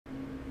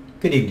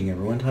Good evening,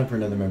 everyone. Time for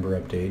another member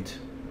update.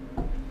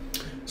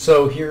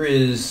 So here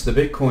is the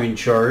Bitcoin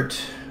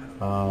chart.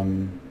 I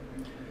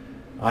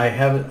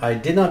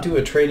did not do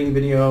a trading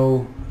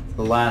video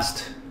the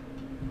last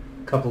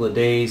couple of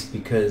days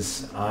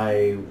because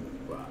I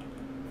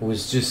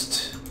was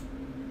just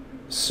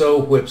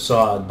so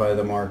whipsawed by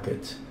the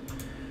market.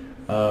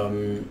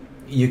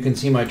 You can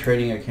see my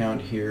trading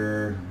account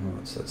here. Oh,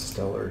 it's that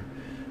Stellar.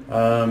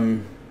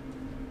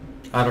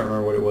 I don't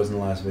remember what it was in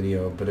the last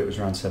video, but it was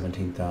around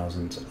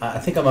 17,000. I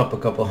think I'm up a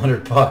couple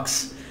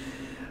 $100.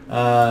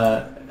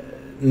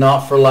 Not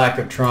for lack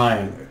of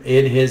trying.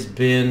 It has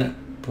been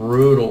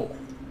brutal.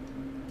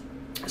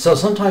 So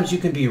sometimes you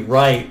can be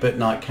right but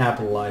not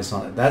capitalize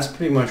on it. That's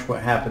pretty much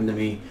what happened to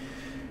me.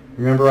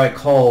 Remember, I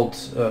called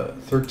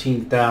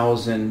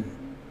 13,000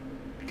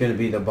 going to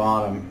be the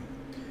bottom,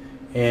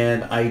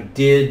 and I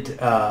did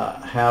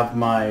have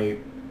my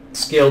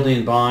scaled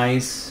in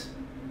buys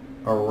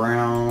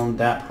around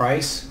that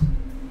price,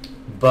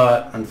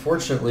 but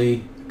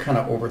unfortunately kind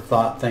of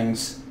overthought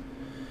things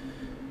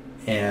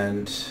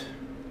and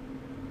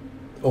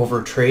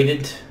over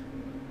traded,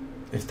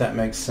 if that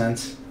makes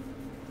sense.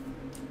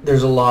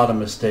 There's a lot of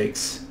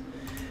mistakes.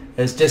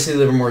 As Jesse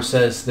Livermore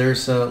says,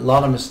 there's a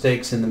lot of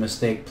mistakes in the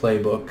mistake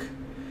playbook,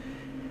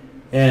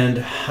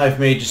 and I've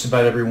made just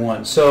about every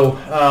one. So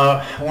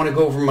I want to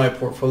go over my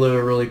portfolio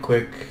really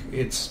quick.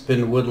 It's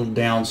been whittled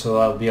down so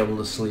I'll be able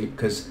to sleep,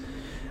 because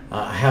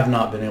I have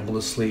not been able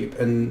to sleep.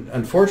 And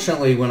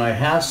unfortunately, when I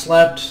have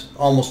slept,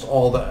 almost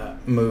all the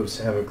moves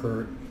have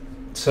occurred.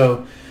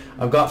 So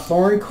I've got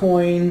Florin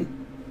Coin,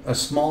 a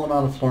small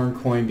amount of Florin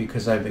Coin,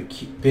 because I've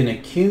been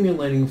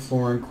accumulating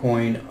Florin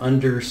Coin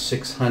under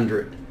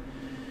 600.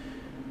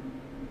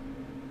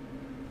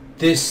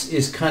 This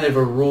is kind of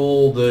a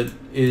rule that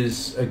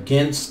is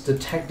against the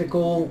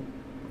technical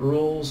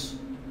rules.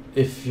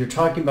 If you're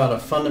talking about a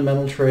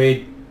fundamental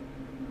trade,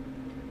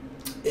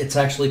 it's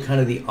actually kind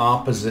of the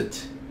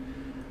opposite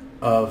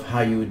of how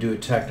you would do a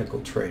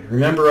technical trade.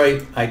 Remember,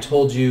 I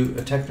told you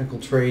a technical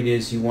trade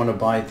is you want to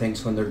buy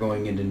things when they're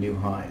going into new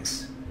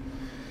highs.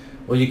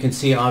 Well, you can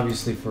see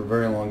obviously for a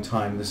very long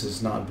time this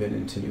has not been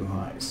into new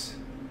highs.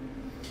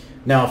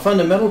 Now, a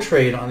fundamental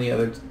trade, on the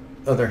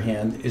other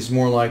hand, is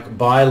more like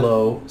buy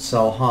low,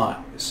 sell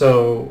high.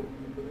 So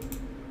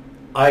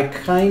I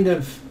kind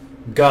of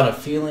got a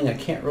feeling, I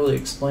can't really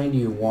explain to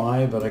you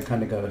why, but I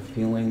kind of got a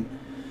feeling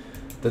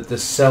that the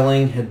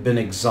selling had been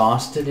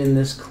exhausted in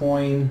this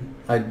coin.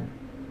 I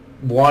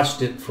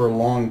watched it for a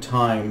long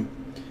time,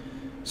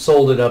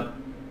 sold it up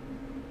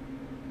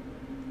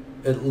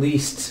at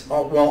least,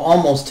 well,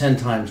 almost 10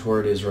 times where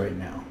it is right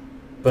now.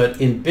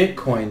 But in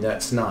Bitcoin,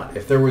 that's not.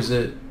 If there was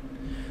a,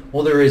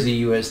 well, there is a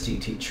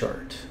USDT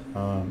chart.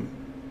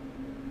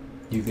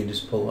 You can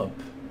just pull up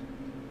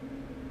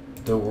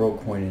the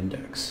WorldCoin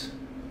Index.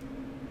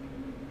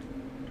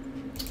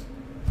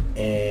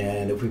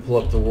 And if we pull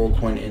up the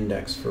WorldCoin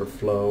Index for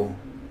flow,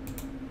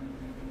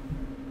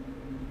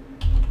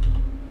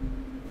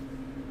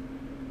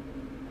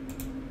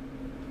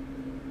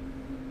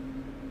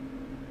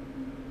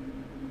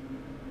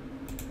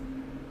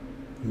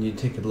 and you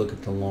take a look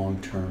at the long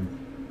term,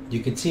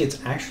 you can see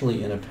it's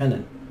actually in a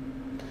pennant.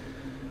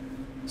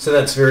 So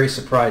that's very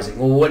surprising.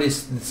 Well, what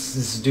is this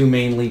is due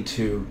mainly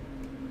to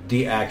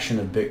the action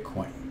of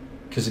Bitcoin,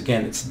 because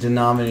again, it's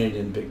denominated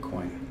in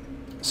Bitcoin.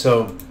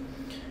 So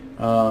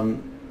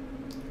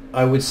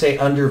I would say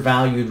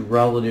undervalued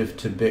relative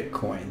to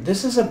Bitcoin.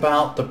 This is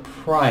about the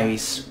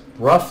price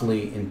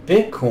roughly in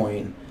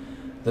Bitcoin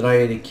that I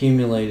had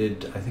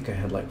accumulated. I think I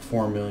had like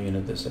 4 million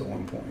of this at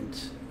one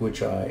point,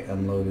 which I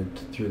unloaded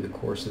through the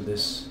course of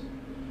this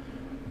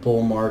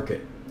bull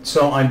market.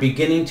 So I'm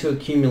beginning to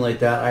accumulate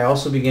that. I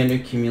also began to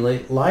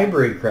accumulate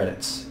library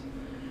credits.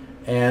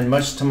 And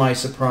much to my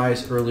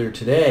surprise, earlier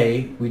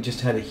today, we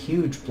just had a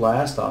huge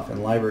blast off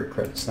in library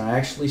credits. And I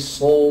actually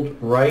sold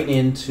right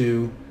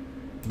into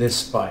this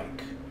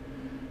spike,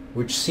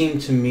 which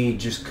seemed to me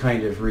just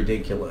kind of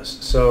ridiculous.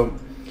 So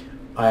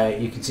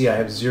you can see I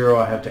have 0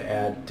 I have to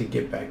add to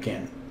get back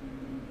in.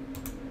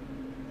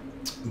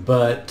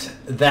 But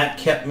that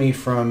kept me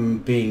from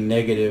being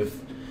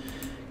negative,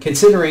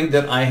 considering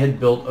that I had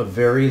built a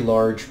very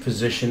large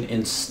position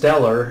in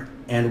Stellar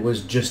and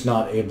was just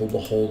not able to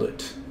hold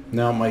it.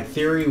 Now, my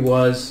theory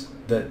was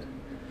that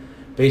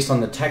based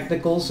on the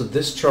technicals of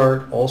this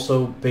chart,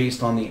 also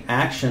based on the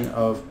action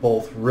of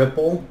both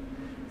Ripple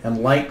and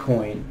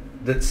Litecoin,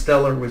 that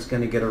Stellar was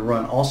going to get a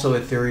run. Also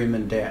Ethereum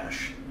and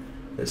Dash,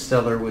 that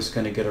Stellar was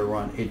going to get a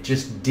run. It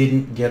just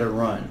didn't get a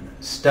run.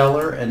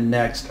 Stellar and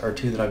Next are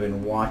two that I've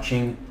been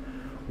watching,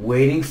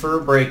 waiting for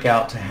a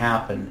breakout to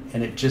happen,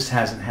 and it just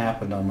hasn't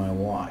happened on my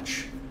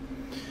watch.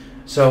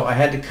 So I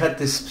had to cut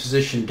this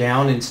position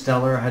down in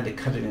Stellar. I had to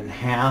cut it in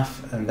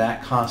half, and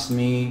that cost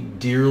me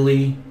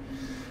dearly.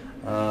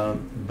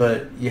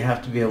 But you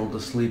have to be able to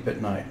sleep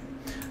at night.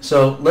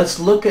 So let's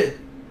look at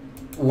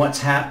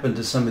what's happened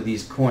to some of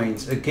these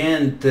coins.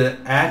 Again, the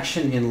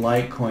action in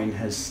Litecoin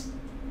has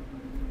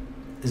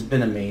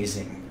been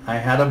amazing. I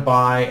had a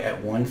buy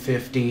at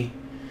 150.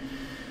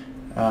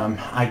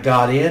 I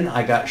got in,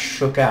 I got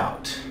shook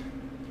out.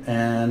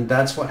 And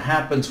that's what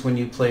happens when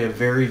you play a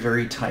very,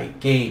 very tight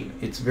game.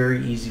 It's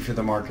very easy for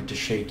the market to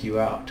shake you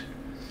out.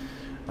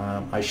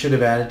 I should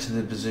have added to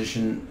the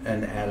position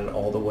and added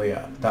all the way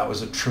up. That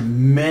was a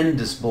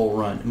tremendous bull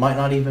run. It might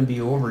not even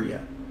be over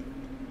yet.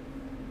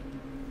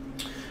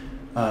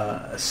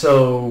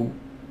 So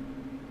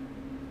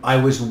I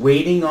was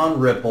waiting on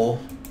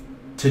Ripple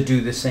to do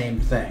the same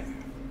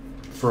thing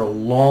for a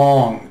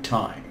long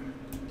time.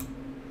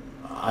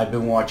 I've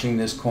been watching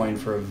this coin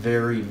for a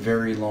very,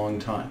 very long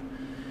time.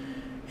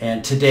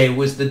 And today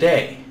was the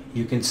day.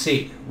 You can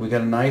see we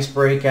got a nice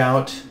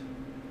breakout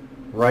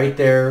right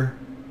there,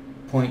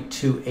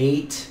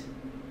 0.28.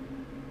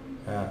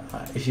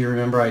 If you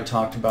remember, I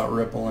talked about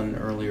Ripple in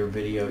an earlier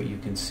video. You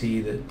can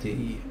see that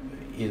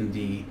in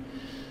the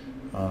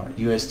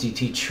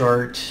USDT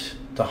chart,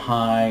 the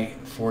high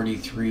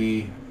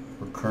 43,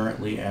 we're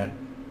currently at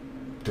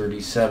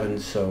 37,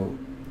 so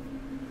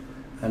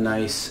a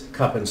nice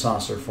cup and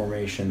saucer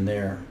formation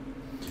there.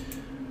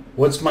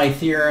 What's my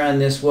theory on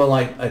this? Well,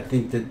 I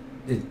think that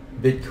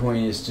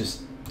Bitcoin is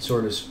just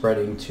sort of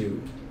spreading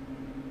to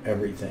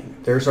everything.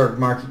 There's our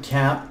market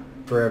cap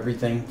for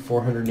everything,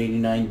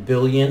 489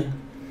 billion.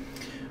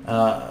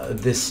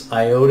 This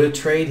IOTA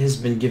trade has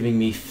been giving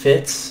me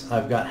fits.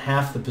 I've got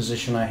half the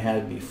position I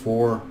had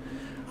before.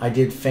 I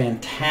did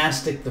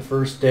fantastic the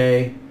first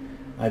day.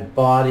 I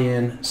bought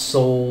in,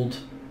 sold,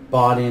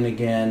 bought in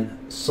again,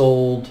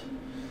 sold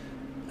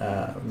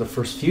the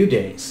first few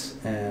days,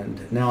 and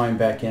now I'm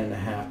back in a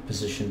half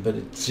position, but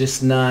it's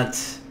just not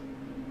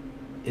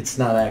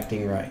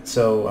acting right.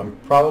 So I'm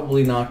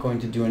probably not going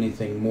to do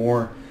anything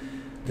more.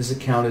 This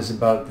account is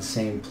about at the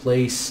same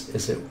place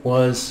as it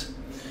was.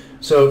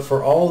 So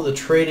for all the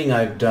trading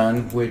I've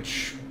done,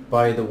 which,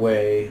 by the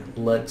way,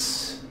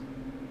 let's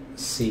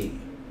see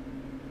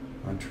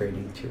on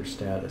trading tier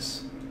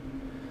status.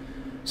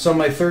 So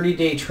my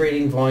 30-day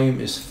trading volume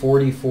is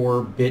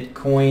 44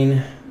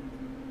 Bitcoin.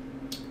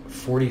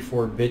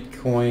 44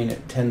 Bitcoin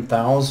at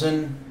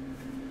 10,000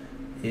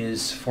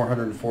 is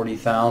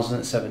 440,000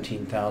 at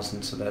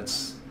 17,000. So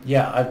that's,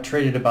 yeah, I've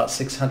traded about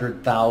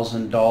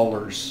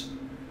 $600,000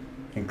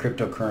 in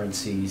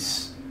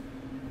cryptocurrencies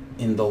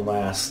in the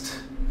last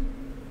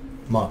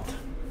month.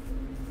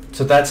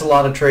 So that's a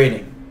lot of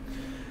trading.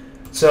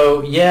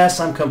 So yes,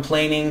 I'm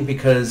complaining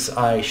because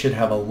I should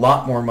have a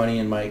lot more money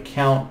in my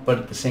account, but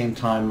at the same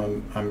time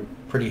I'm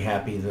pretty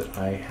happy that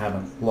I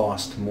haven't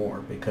lost more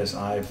because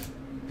I've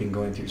been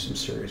going through some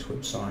serious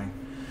whipsawing.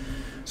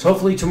 So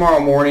hopefully tomorrow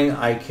morning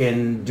I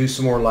can do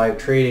some more live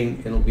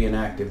trading. It'll be an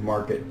active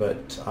market,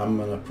 but I'm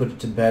going to put it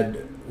to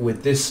bed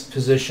with this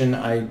position.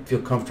 I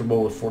feel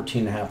comfortable with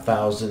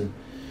 14,500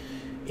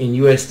 in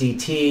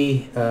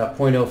USDT,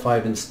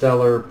 0.05 in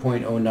Stellar,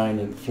 0.09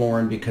 in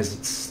Florin because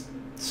it's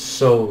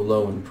so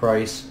low in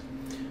price,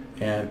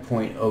 and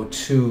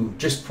 0.02,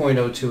 just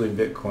 0.02 in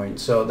Bitcoin.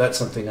 So that's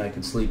something I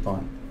can sleep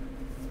on.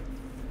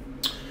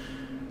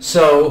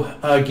 So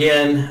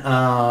again,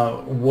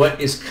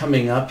 what is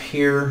coming up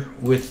here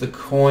with the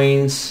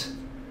coins?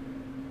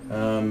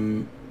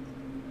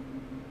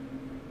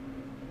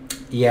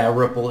 Yeah,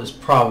 Ripple is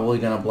probably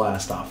going to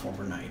blast off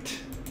overnight.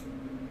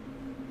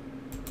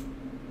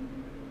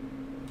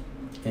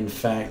 In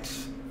fact,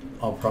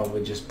 I'll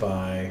probably just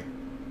buy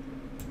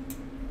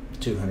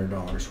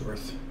 $200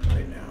 worth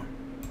right now,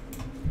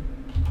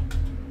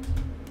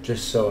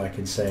 just so I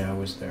can say I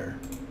was there.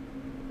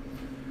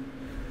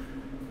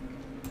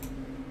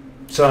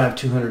 So I have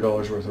 $200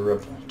 worth of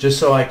Ripple, just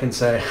so I can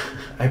say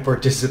I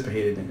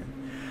participated in it.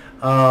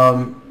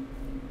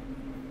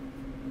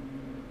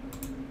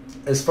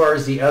 As far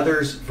as the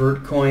others,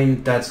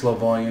 Vertcoin, that's low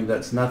volume,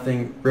 that's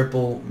nothing.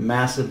 Ripple,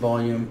 massive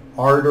volume.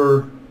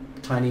 Ardor,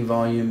 tiny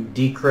volume.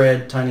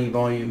 Decred, tiny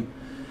volume.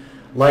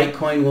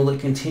 Litecoin, will it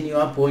continue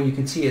up? Well, you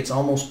can see it's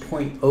almost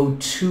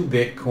 0.02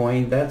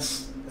 Bitcoin.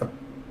 That's a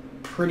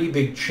pretty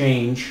big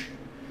change.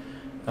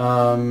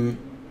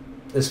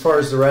 As far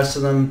as the rest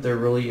of them, there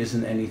really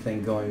isn't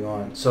anything going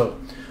on. So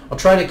I'll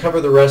try to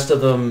cover the rest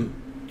of them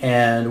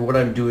and what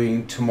I'm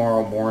doing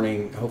tomorrow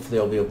morning. Hopefully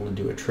I'll be able to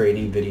do a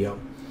trading video.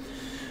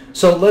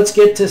 So let's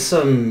get to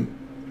some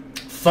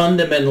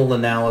fundamental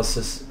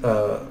analysis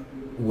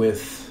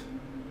with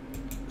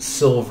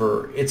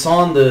silver. It's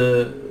on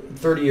the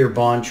 30-year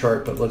bond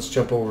chart, but let's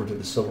jump over to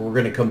the silver. We're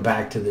going to come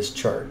back to this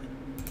chart.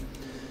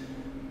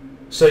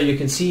 So you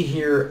can see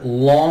here,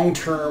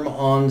 long-term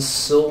on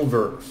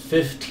silver,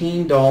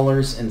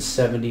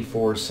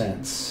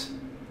 $15.74.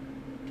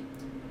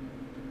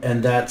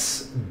 And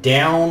that's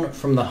down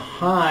from the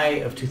high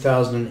of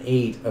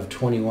 2008 of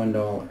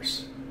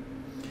 $21.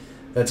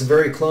 That's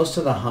very close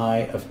to the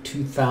high of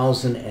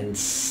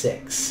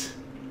 2006.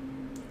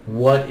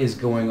 What is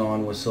going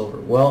on with silver?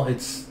 Well,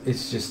 it's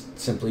just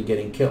simply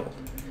getting killed.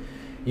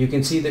 You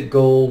can see that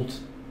gold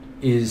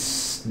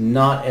is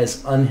not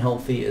as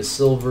unhealthy as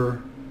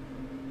silver.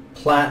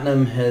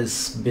 Platinum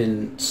has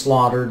been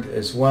slaughtered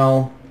as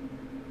well.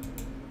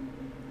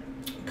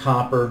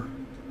 Copper,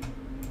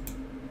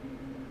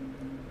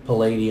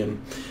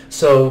 palladium.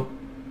 So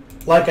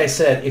like I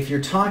said, if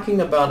you're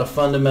talking about a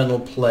fundamental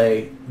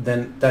play,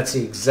 then that's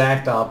the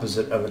exact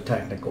opposite of a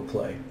technical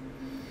play.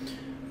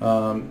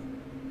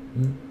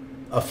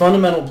 A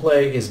fundamental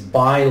play is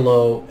buy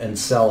low and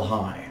sell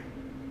high.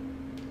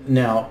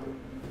 Now,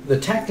 the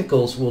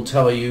technicals will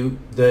tell you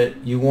that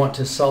you want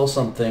to sell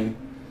something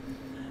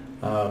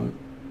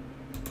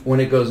when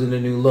it goes into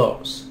new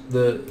lows.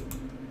 The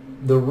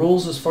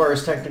rules as far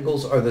as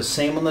technicals are the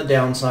same on the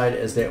downside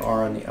as they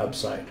are on the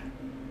upside.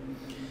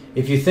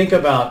 If you think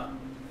about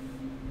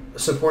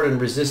support and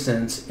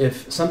resistance,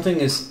 if something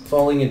is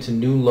falling into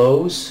new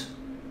lows,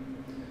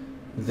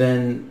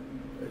 then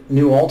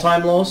new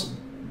all-time lows,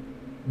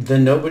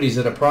 then nobody's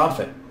at a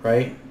profit,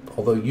 right?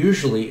 Although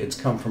usually it's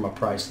come from a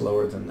price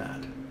lower than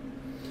that.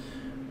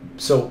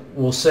 So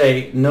we'll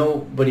say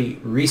nobody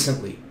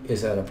recently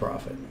is at a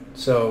profit.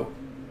 So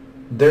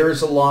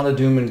there's a lot of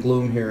doom and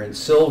gloom here in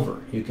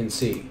silver, you can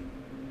see.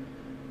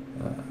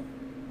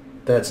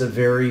 That's a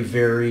very,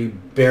 very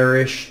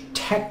bearish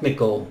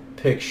technical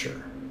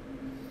picture.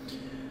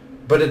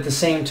 But at the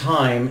same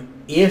time,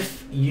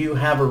 if you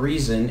have a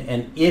reason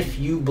and if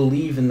you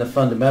believe in the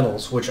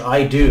fundamentals, which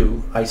I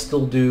do, I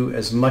still do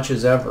as much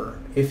as ever,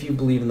 if you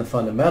believe in the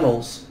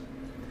fundamentals,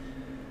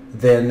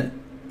 then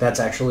that's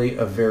actually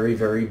a very,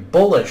 very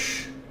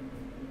bullish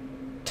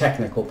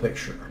technical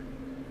picture.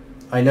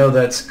 I know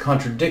that's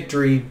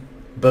contradictory,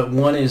 but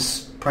one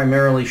is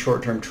primarily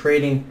short-term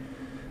trading,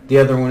 the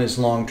other one is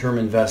long-term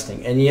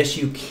investing. And yes,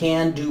 you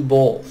can do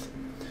both.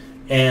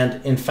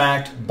 And in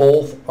fact,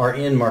 both are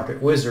in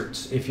Market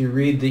Wizards. If you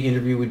read the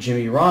interview with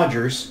Jimmy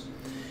Rogers,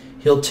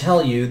 he'll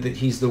tell you that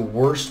he's the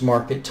worst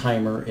market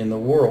timer in the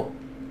world.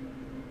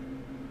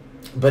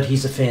 But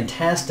he's a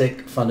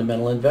fantastic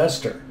fundamental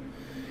investor.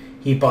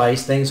 He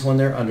buys things when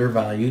they're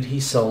undervalued. He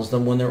sells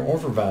them when they're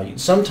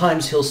overvalued.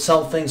 Sometimes he'll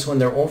sell things when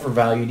they're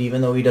overvalued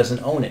even though he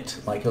doesn't own it.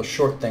 Like he'll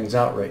short things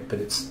outright, but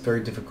it's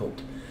very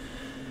difficult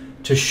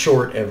to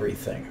short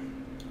everything.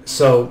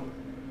 So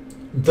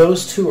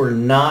those two are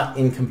not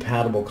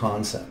incompatible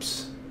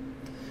concepts.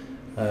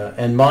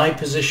 And my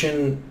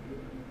position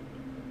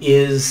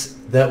is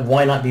that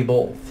why not be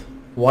both?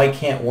 Why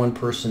can't one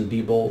person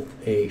be both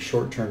a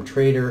short-term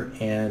trader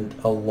and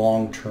a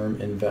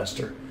long-term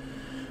investor?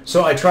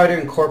 So I try to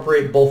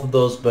incorporate both of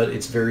those, but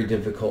it's very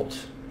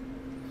difficult.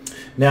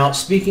 Now,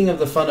 speaking of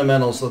the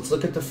fundamentals, let's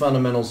look at the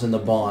fundamentals in the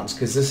bonds,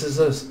 because this is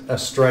a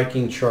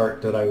striking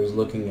chart that I was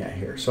looking at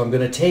here. So I'm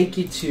going to take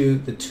you to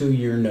the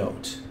 2-year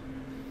note.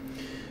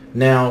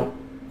 Now,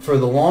 for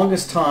the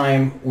longest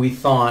time, we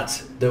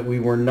thought that we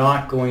were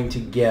not going to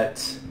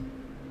get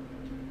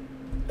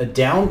a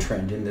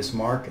downtrend in this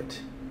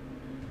market.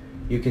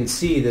 You can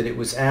see that it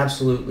was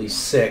absolutely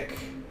sick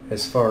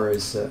as far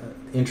as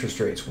interest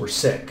rates were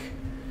sick.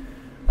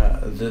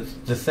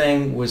 The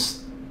thing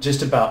was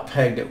just about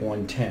pegged at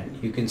 110.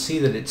 You can see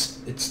that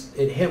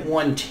it hit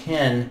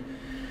 110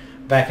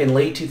 back in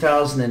late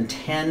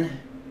 2010,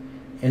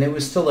 and it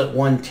was still at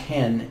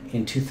 110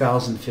 in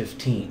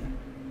 2015.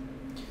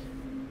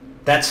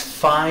 That's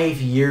 5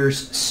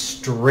 years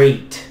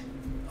straight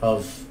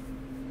of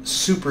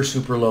super,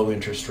 super low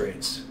interest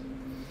rates.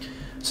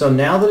 So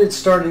now that it's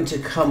starting to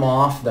come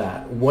off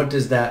that, what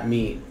does that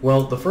mean?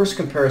 Well, the first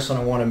comparison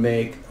I want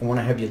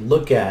to have you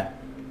look at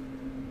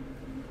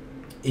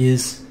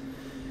is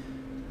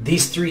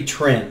these 3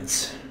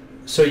 trends.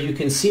 So you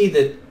can see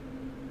that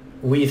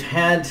we've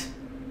had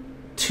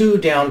 2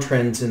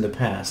 downtrends in the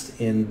past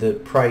in the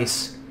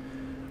price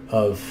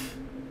of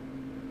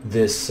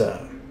this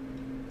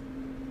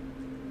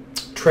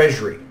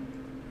Treasury.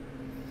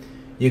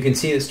 You can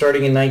see that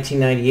starting in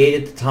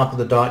 1998 at the top of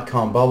the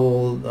dot-com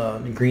bubble,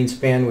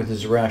 Greenspan with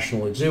his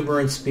irrational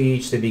exuberance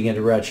speech, they began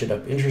to ratchet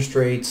up interest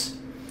rates,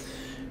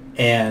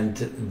 and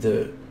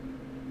the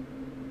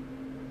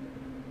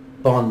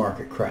bond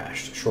market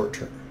crashed.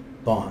 Short-term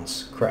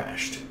bonds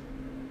crashed.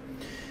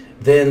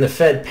 Then the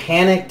Fed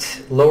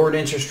panicked, lowered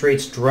interest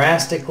rates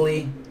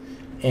drastically,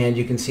 and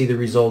you can see the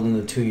result in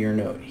the 2-year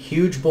note.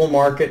 Huge bull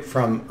market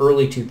from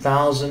early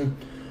 2000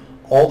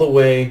 all the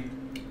way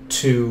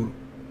to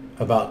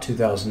about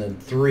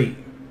 2003.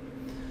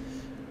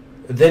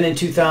 Then in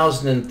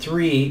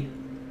 2003,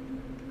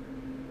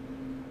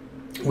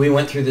 we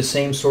went through the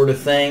same sort of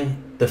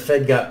thing. The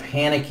Fed got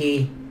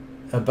panicky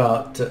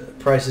about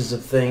prices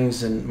of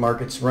things and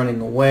markets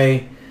running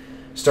away,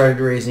 started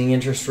raising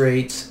interest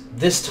rates.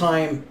 This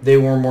time they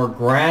were more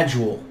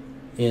gradual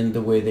in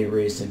the way they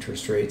raised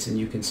interest rates, and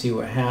you can see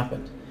what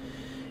happened.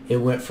 It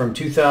went from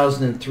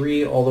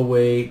 2003 all the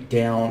way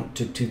down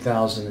to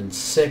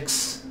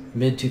 2006,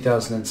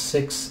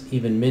 mid-2006,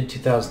 even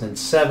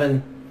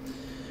mid-2007,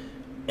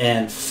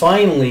 and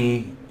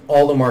finally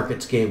all the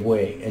markets gave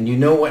way. And you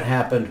know what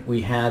happened?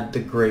 We had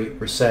the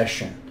Great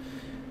Recession.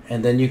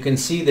 And then you can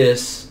see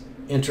this,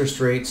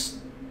 interest rates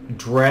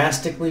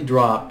drastically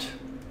dropped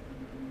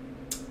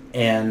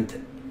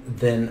and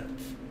then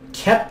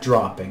kept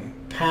dropping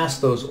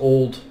past those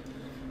old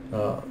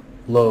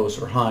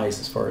lows or highs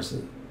as far as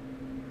the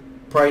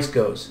price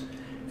goes,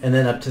 and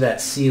then up to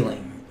that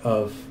ceiling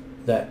of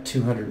that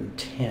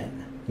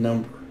 210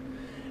 number.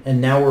 and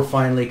now we're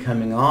finally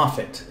coming off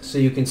it. So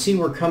you can see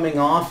we're coming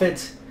off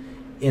it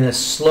in a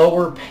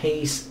slower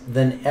pace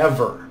than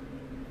ever.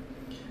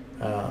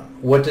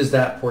 What does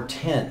that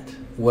portend?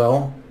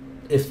 Well,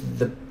 if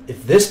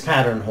this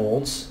pattern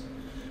holds,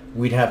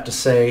 we'd have to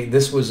say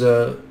this was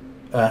a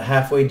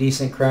halfway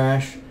decent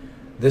crash,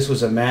 this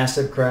was a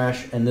massive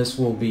crash, and this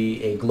will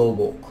be a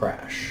global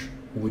crash,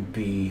 would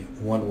be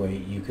one way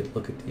you could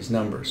look at these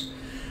numbers.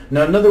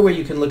 Now, another way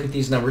you can look at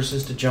these numbers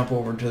is to jump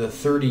over to the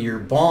 30-year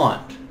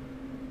bond.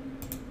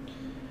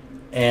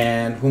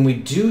 And when we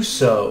do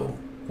so,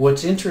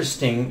 what's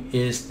interesting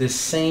is this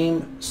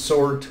same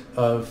sort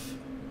of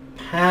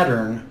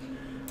pattern.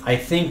 I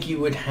think you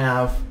would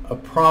have a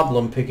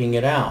problem picking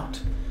it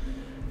out.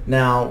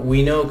 Now,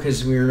 we know,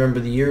 because we remember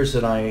the years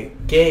that I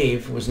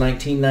gave, was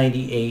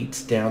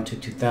 1998 down to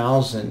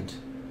 2000,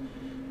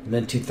 and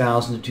then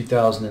 2000 to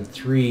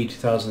 2003,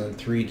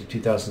 2003 to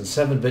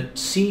 2007. But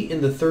see in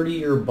the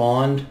 30-year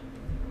bond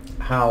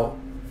how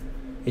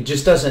it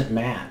just doesn't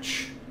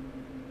match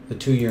the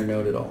 2-year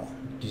note at all.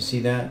 Do you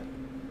see that?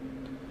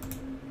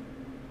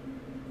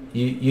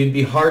 You'd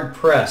be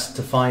hard-pressed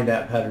to find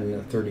that pattern in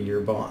the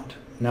 30-year bond.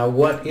 Now,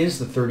 what is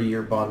the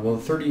 30-year bond? Well,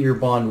 the 30-year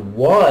bond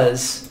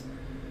was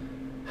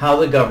how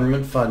the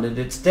government funded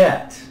its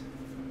debt.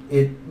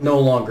 It no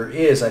longer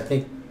is. I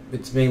think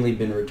it's mainly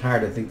been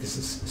retired. I think this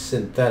is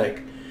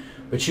synthetic.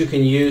 But you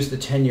can use the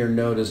 10-year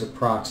note as a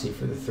proxy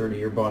for the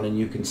 30-year bond, and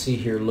you can see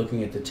here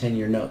looking at the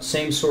 10-year note.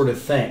 Same sort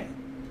of thing.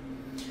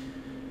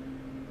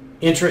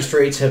 Interest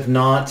rates have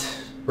not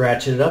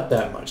ratcheted up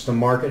that much. The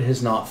market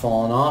has not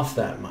fallen off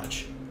that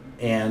much.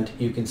 And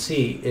you can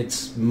see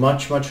it's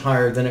much, much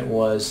higher than it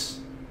was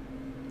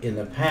in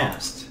the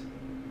past.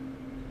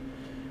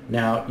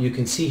 Now, you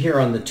can see here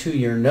on the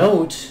 2-year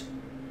note,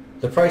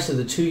 the price of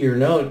the 2-year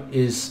note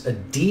is a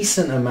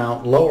decent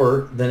amount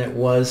lower than it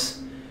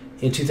was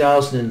in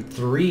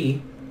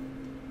 2003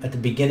 at the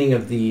beginning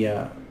of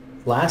the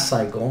last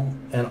cycle.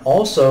 And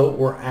also,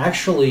 we're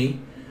actually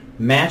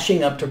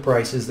matching up to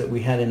prices that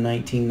we had in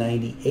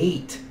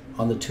 1998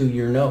 on the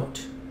 2-year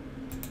note.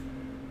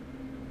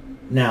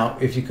 Now,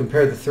 if you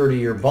compare the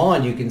 30-year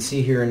bond, you can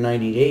see here in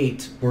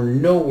 98, we're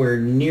nowhere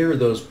near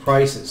those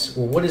prices.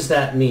 Well, what does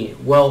that mean?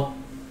 Well,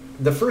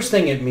 the first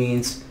thing it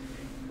means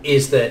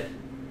is that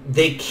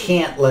they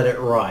can't let it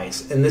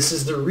rise. And this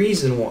is the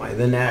reason why,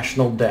 the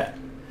national debt.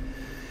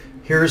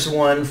 Here's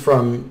one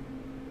from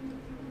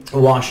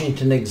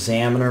Washington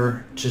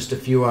Examiner just a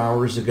few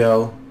hours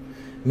ago.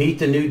 Meet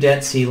the new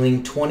debt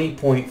ceiling,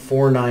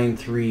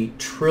 $20.493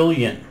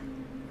 trillion.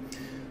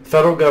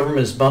 Federal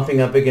government is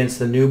bumping up against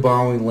the new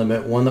borrowing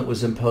limit, one that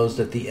was imposed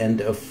at the end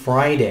of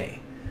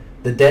Friday.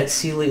 The debt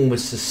ceiling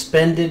was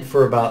suspended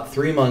for about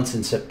 3 months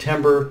in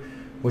September,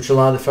 which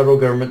allowed the federal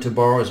government to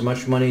borrow as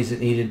much money as it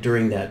needed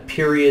during that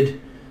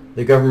period.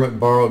 The government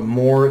borrowed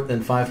more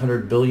than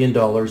 $500 billion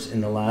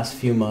in the last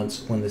few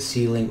months when the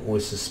ceiling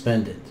was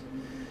suspended.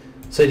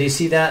 So do you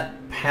see that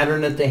pattern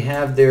that they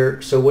have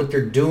there? So what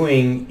they're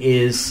doing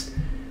is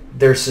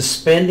they're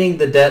suspending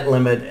the debt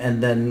limit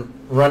and then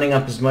running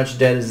up as much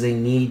debt as they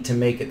need to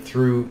make it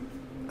through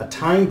a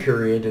time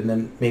period, and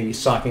then maybe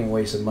socking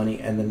away some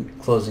money and then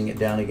closing it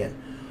down again.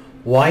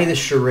 Why the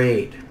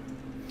charade?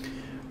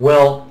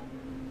 Well,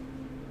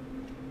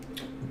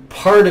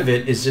 part of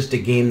it is just a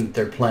game that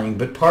they're playing,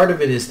 but part of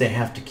it is they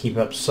have to keep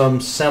up some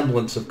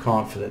semblance of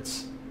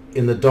confidence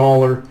in the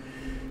dollar,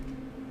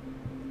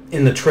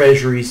 in the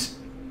treasuries.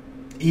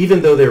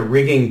 Even though they're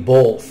rigging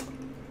both,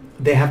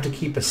 they have to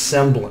keep a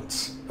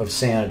semblance of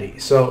sanity.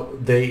 So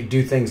they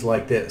do things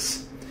like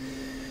this.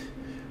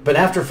 But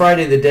after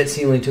Friday, the debt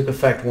ceiling took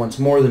effect once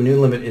more. The new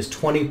limit is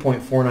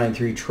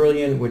 $20.493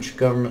 trillion, which a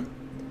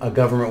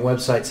government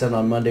website said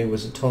on Monday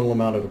was the total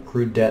amount of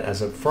accrued debt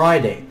as of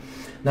Friday.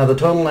 Now, the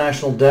total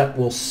national debt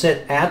will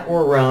sit at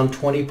or around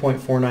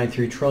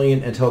 $20.493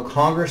 trillion until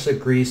Congress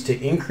agrees to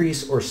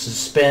increase or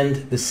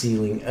suspend the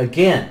ceiling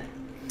again.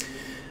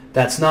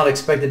 That's not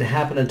expected to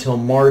happen until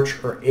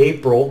March or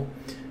April.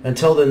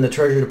 Until then, the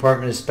Treasury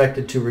Department is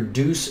expected to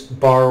reduce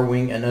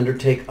borrowing and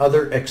undertake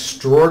other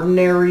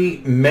extraordinary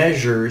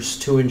measures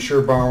to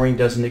ensure borrowing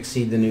doesn't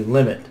exceed the new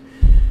limit.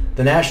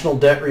 The national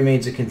debt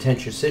remains a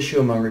contentious issue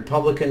among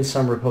Republicans.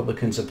 Some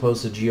Republicans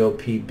oppose the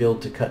GOP bill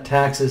to cut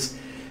taxes,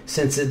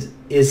 since it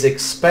is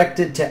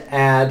expected to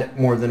add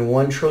more than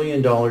 $1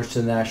 trillion to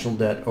the national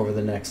debt over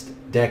the next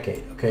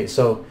decade. Okay,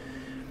 so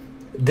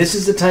this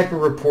is the type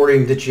of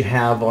reporting that you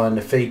have on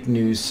the fake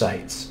news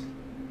sites.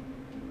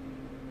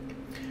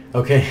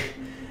 Okay,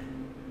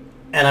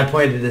 and I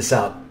pointed this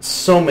out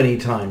so many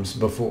times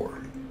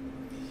before.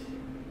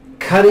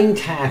 Cutting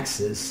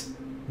taxes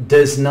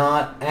does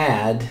not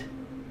add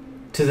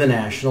to the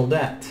national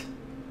debt.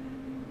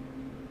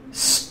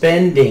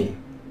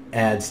 Spending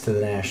adds to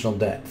the national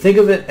debt. Think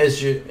of it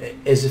as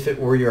if it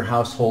were your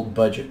household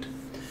budget.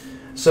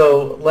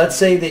 So let's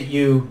say that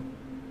you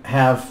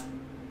have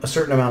a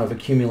certain amount of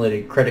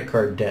accumulated credit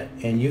card debt,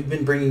 and you've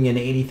been bringing in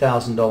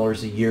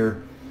 $80,000 a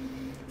year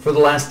for the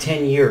last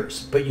 10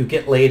 years, but you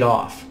get laid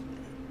off.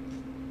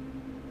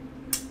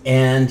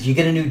 And you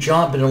get a new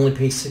job, but it only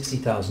pays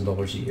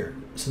 $60,000 a year.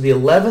 So the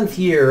 11th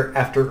year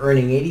after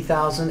earning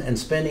 $80,000 and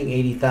spending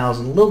 $80,000,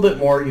 a little bit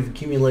more, you've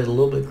accumulated a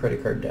little bit of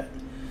credit card debt.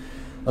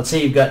 Let's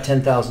say you've got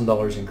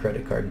 $10,000 in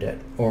credit card debt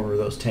over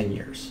those 10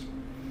 years.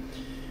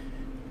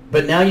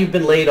 But now you've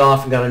been laid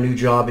off and got a new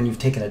job, and you've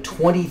taken a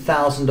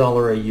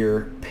 $20,000 a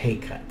year pay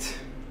cut.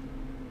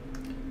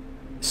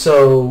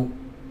 So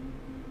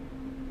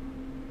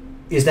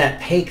is that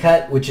pay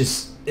cut, which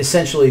is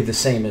essentially the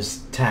same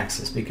as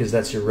taxes because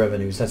that's your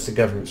revenues, that's the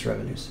government's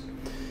revenues,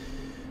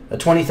 a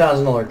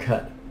 $20,000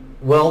 cut.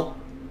 Well,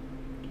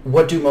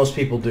 what do most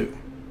people do?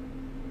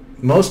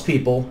 Most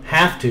people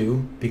have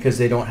to, because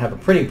they don't have a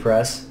printing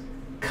press,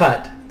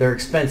 cut their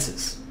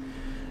expenses.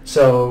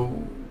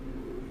 So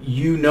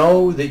you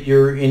know that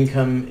your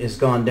income is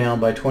gone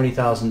down by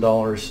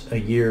 $20,000 a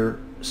year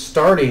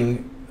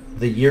starting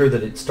the year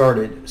that it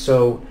started.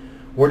 So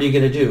what are you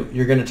going to do?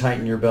 You're going to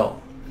tighten your belt.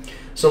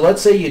 So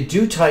let's say you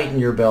do tighten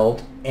your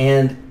belt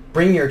and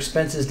bring your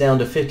expenses down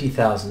to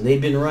 $50,000.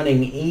 They've been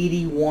running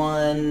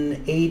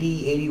 81,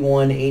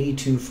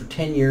 82 for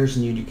 10 years,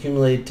 and you'd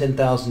accumulated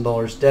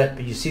 $10,000 debt,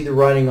 but you see the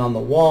writing on the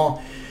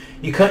wall.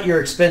 You cut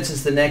your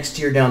expenses the next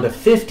year down to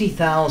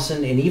 $50,000,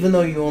 and even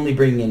though you only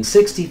bring in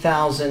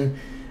 $60,000,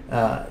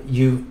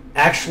 you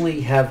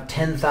actually have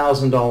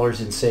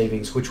 $10,000 in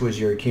savings, which was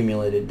your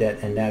accumulated debt,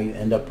 and now you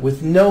end up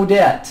with no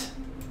debt.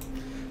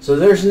 So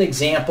there's an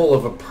example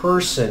of a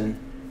person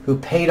who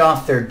paid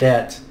off their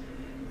debt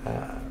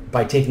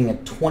by taking a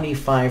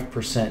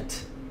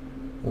 25%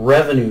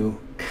 revenue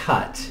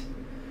cut.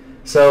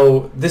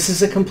 So this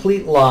is a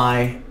complete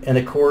lie, and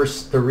of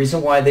course the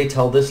reason why they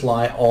tell this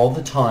lie all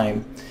the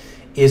time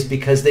is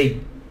because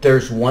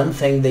there's one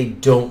thing they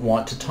don't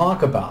want to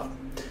talk about,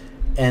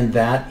 and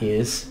that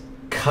is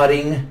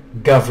cutting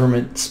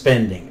government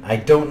spending. I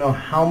don't know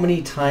how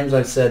many times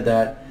I've said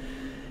that.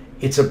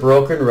 It's a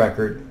broken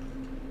record.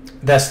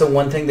 That's the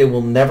one thing they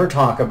will never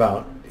talk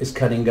about, is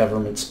cutting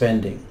government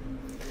spending.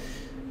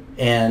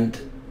 And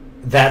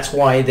that's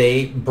why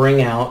they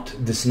bring out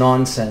this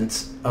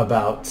nonsense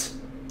about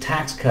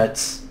tax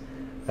cuts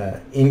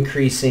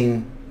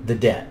increasing the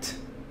debt.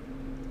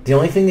 The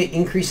only thing that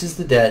increases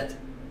the debt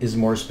is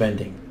more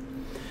spending.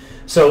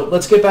 So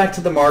let's get back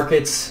to the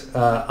markets.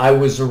 I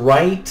was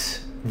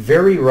right,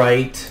 very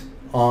right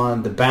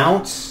on the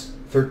bounce.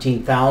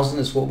 13,000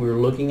 is what we were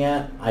looking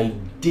at. I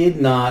did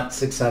not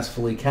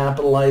successfully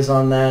capitalize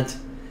on that,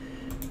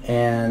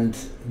 and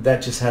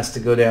that just has to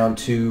go down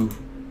to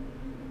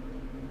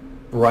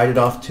write it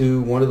off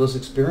to one of those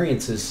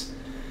experiences.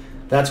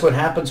 That's what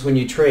happens when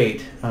you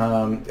trade,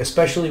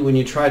 especially when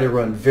you try to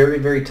run very,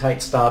 very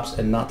tight stops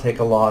and not take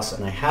a loss.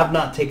 And I have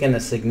not taken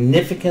a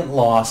significant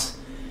loss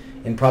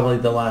in probably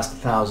the last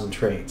 1,000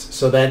 trades.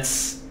 So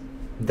that's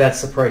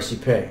the price you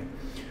pay.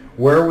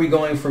 Where are we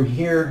going from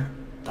here?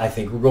 I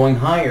think we're going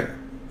higher.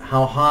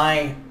 How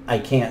high, I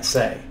can't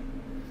say.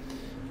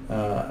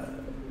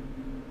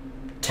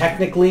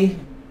 Technically,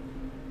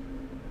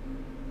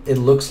 it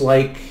looks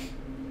like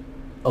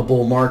a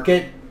bull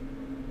market.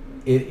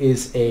 It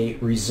is a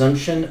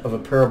resumption of a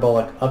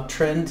parabolic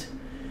uptrend.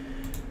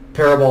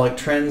 Parabolic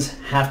trends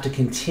have to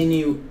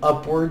continue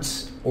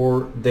upwards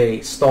or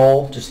they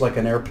stall, just like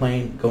an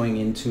airplane going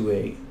into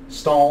a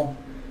stall,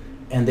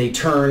 and they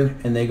turn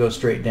and they go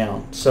straight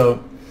down.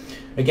 So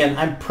again,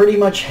 I'm pretty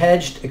much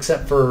hedged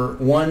except for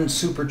one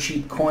super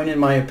cheap coin in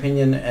my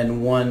opinion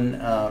and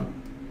one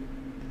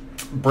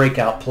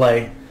breakout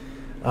play.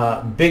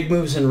 Big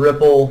moves in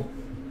Ripple,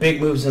 big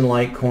moves in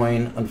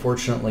Litecoin.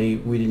 Unfortunately,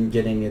 we didn't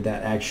get any of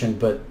that action,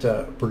 but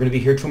we're going to be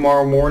here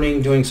tomorrow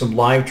morning doing some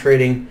live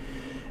trading,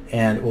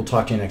 and we'll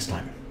talk to you next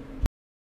time.